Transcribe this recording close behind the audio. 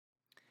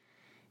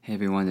Hey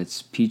everyone,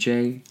 it's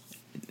PJ.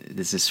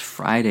 This is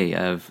Friday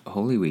of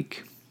Holy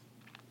Week.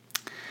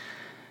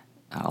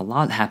 A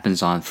lot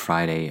happens on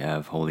Friday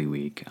of Holy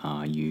Week.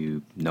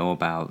 You know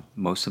about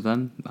most of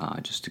them.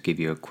 Just to give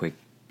you a quick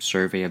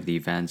survey of the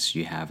events,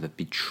 you have the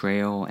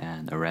betrayal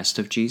and arrest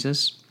of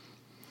Jesus,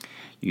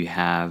 you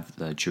have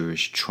the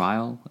Jewish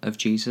trial of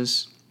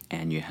Jesus,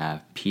 and you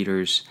have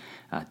Peter's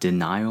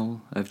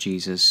denial of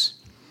Jesus.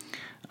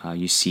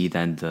 You see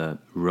then the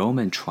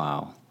Roman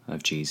trial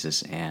of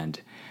Jesus,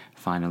 and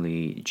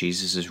finally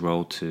Jesus'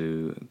 road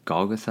to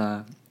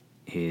Golgotha,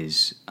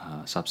 his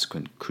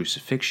subsequent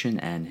crucifixion,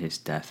 and his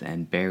death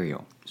and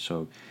burial.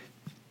 So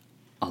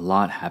a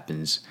lot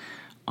happens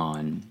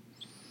on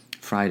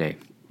Friday.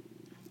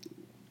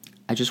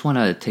 I just want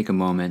to take a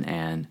moment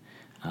and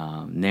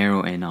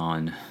narrow in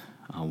on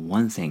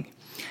one thing.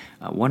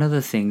 One of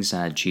the things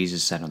that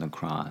Jesus said on the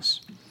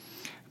cross,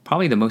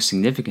 probably the most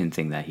significant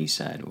thing that he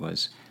said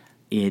was,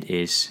 "It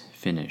is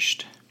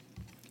finished.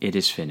 It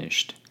is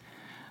finished."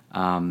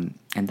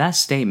 And that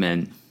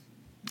statement,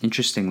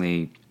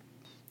 interestingly,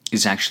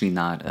 is actually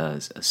not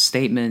a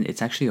statement.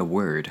 It's actually a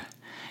word.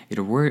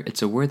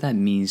 It's a word that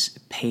means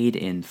paid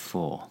in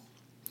full.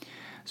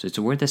 So it's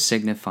a word that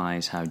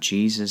signifies how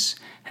Jesus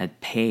had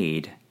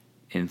paid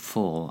in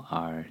full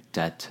our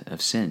debt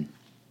of sin.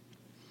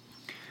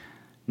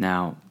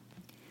 Now,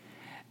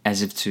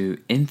 as if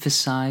to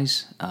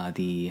emphasize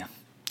the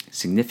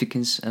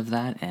significance of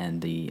that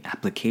and the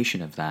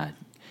application of that,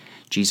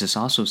 Jesus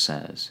also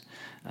says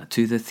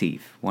to the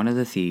thief, one of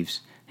the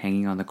thieves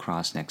hanging on the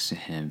cross next to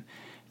him,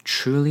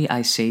 "Truly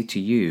I say to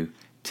you,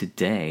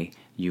 today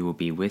you will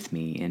be with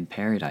me in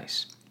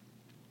paradise."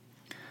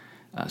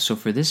 So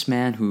for this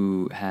man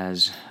who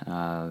has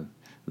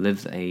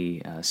lived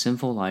a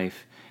sinful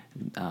life,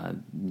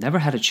 never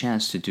had a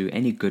chance to do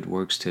any good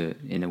works to,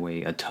 in a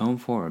way, atone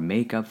for or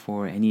make up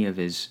for any of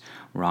his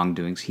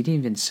wrongdoings. He didn't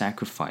even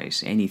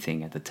sacrifice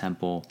anything at the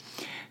temple.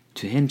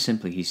 To him,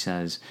 simply, he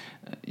says,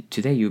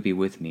 "Today you'll be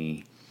with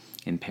me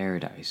in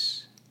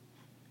paradise."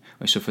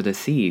 So for the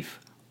thief,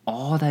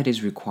 all that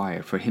is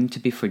required for him to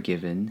be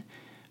forgiven,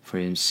 for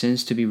his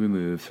sins to be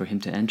removed, for him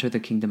to enter the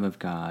kingdom of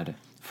God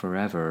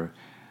forever,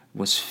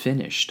 was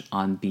finished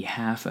on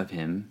behalf of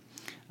him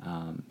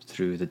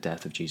through the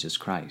death of Jesus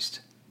Christ.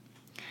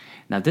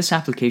 Now, this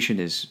application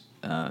is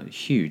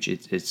huge.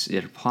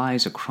 It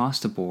applies across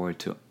the board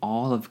to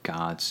all of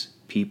God's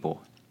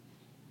people.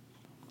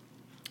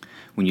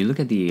 When you look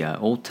at the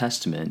Old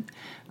Testament,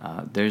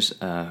 there's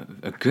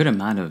a good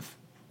amount of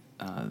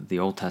the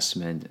Old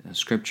Testament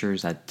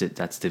scriptures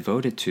that's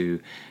devoted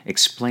to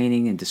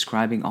explaining and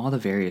describing all the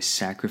various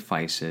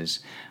sacrifices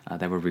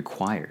that were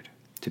required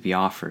to be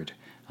offered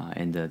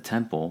in the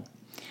temple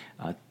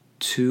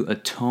to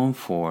atone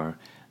for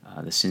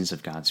the sins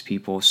of God's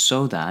people,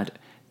 so that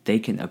they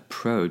can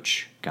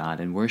approach God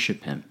and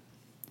worship Him.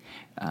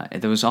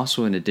 There was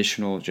also an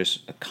additional,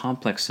 just a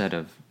complex set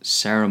of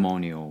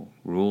ceremonial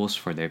rules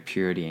for their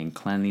purity and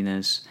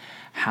cleanliness,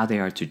 how they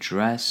are to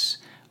dress,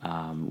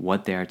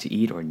 what they are to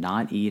eat or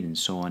not eat, and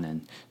so on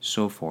and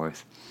so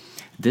forth.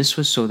 This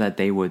was so that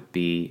they would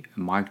be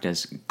marked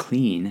as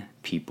clean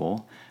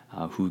people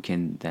who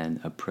can then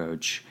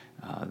approach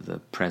the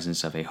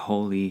presence of a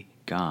holy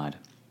God.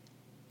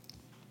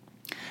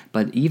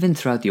 But even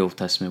throughout the Old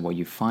Testament, what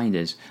you find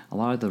is a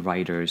lot of the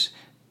writers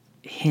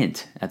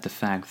hint at the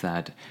fact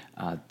that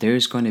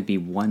there's going to be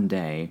one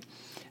day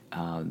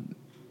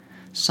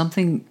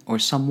something or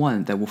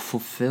someone that will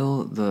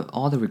fulfill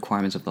all the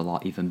requirements of the law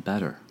even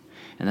better.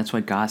 And that's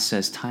why God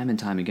says time and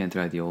time again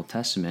throughout the Old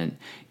Testament,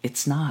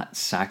 it's not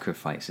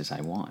sacrifices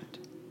I want.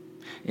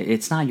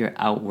 It's not your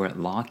outward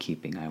law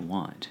keeping I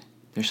want.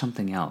 There's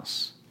something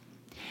else.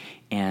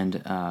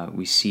 And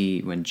we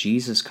see when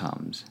Jesus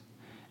comes,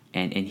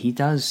 and he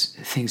does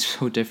things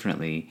so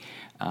differently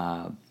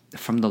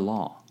from the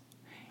law.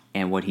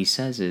 And what he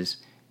says is,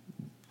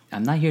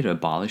 I'm not here to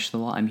abolish the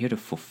law, I'm here to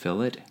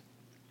fulfill it.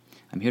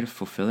 I'm here to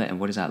fulfill it. And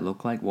what does that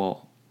look like?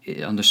 Well,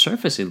 on the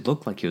surface, it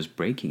looked like he was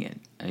breaking it.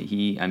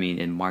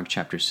 In Mark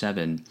chapter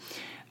 7,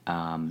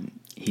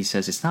 he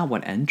says, it's not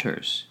what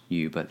enters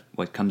you, but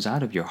what comes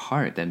out of your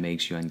heart that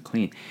makes you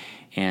unclean.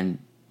 And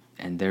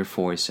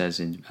therefore, it says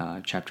in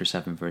chapter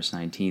 7, verse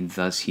 19,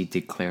 thus he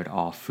declared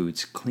all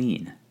foods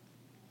clean.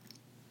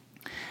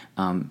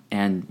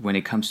 And when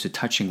it comes to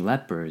touching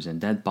lepers and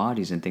dead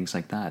bodies and things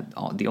like that,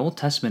 the Old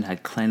Testament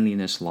had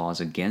cleanliness laws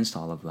against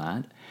all of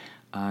that.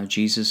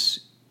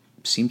 Jesus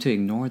seemed to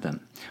ignore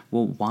them.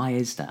 Well, why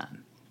is that?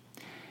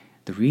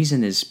 The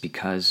reason is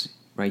because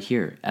right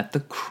here at the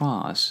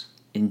cross,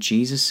 in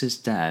Jesus'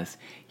 death,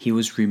 he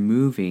was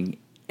removing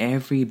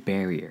every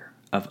barrier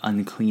of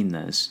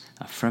uncleanness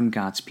from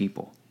God's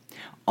people.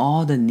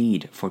 All the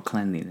need for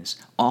cleanliness,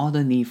 all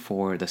the need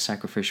for the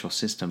sacrificial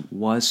system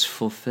was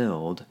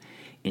fulfilled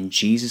in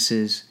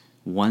Jesus'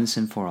 once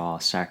and for all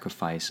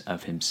sacrifice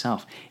of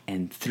himself.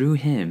 And through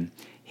him,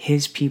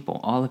 his people,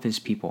 all of his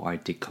people, are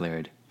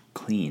declared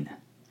clean.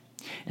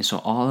 And so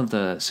all of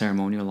the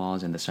ceremonial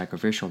laws and the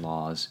sacrificial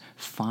laws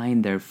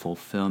find their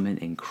fulfillment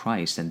in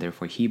Christ. And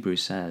therefore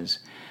Hebrews says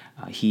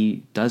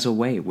He does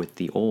away with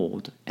the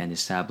old and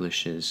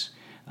establishes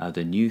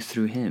the new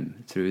through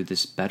him, through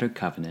this better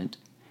covenant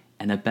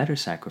and a better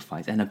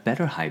sacrifice and a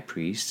better high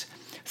priest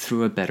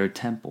through a better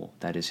temple,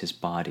 that is his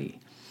body.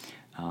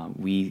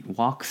 We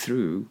walk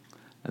through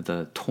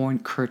the torn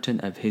curtain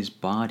of his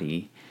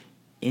body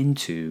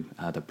into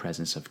the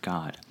presence of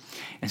God.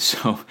 And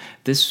so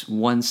this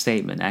one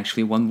statement,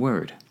 actually one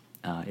word,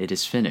 it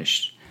is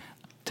finished,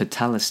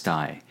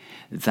 tetelestai,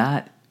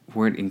 that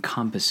word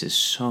encompasses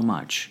so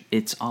much.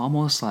 It's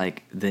almost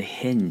like the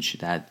hinge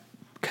that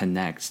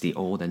connects the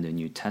Old and the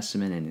New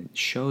Testament, and it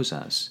shows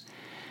us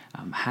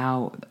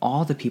how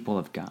all the people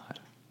of God,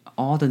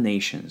 all the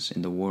nations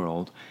in the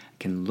world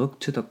can look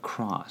to the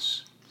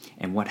cross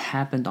and what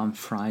happened on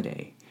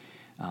Friday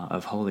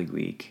of Holy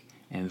Week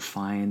and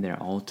find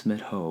their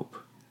ultimate hope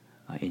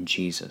in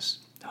Jesus.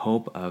 The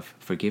hope of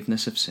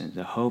forgiveness of sins,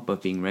 the hope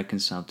of being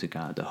reconciled to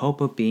God, the hope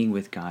of being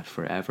with God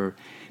forever,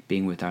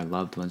 being with our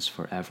loved ones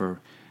forever.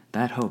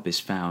 That hope is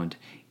found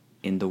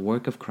in the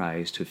work of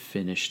Christ who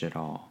finished it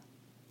all.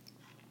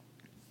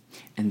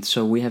 And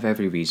so we have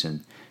every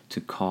reason to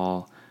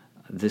call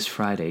this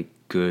Friday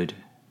Good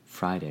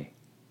Friday,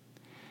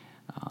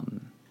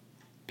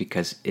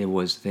 because it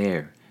was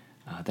there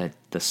that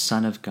the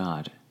Son of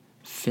God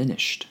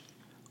finished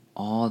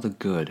all the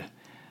good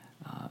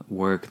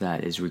work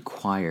that is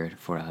required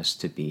for us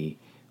to be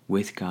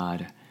with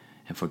God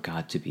and for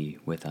God to be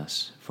with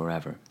us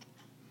forever.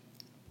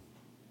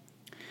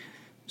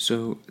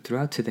 So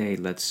throughout today,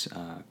 let's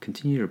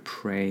continue to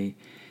pray,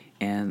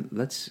 and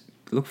let's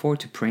look forward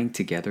to praying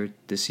together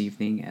this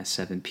evening at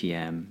 7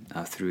 p.m.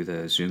 Through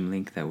the Zoom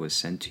link that was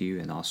sent to you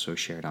and also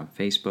shared on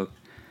Facebook.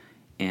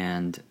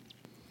 And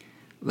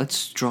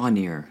let's draw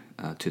near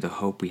to the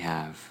hope we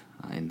have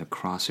in the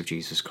cross of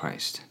Jesus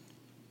Christ.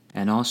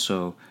 And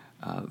also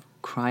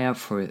cry out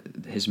for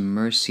his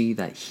mercy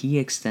that he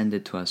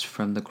extended to us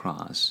from the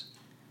cross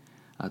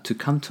to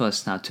come to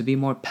us now, to be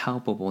more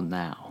palpable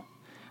now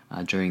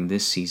during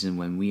this season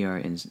when we are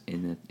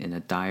in a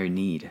dire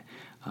need,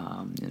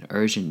 an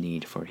urgent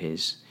need for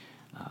his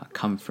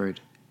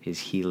comfort, his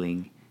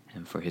healing,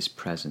 and for his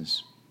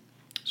presence.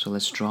 So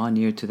let's draw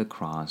near to the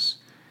cross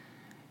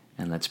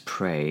and let's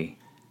pray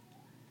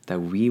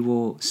that we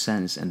will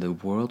sense and the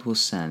world will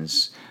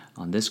sense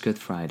on this Good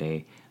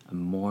Friday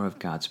more of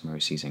God's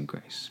mercies and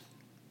grace.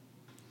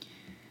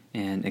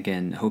 And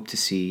again, hope to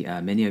see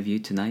many of you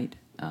tonight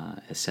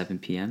at 7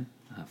 p.m.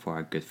 For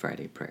our Good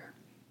Friday prayer.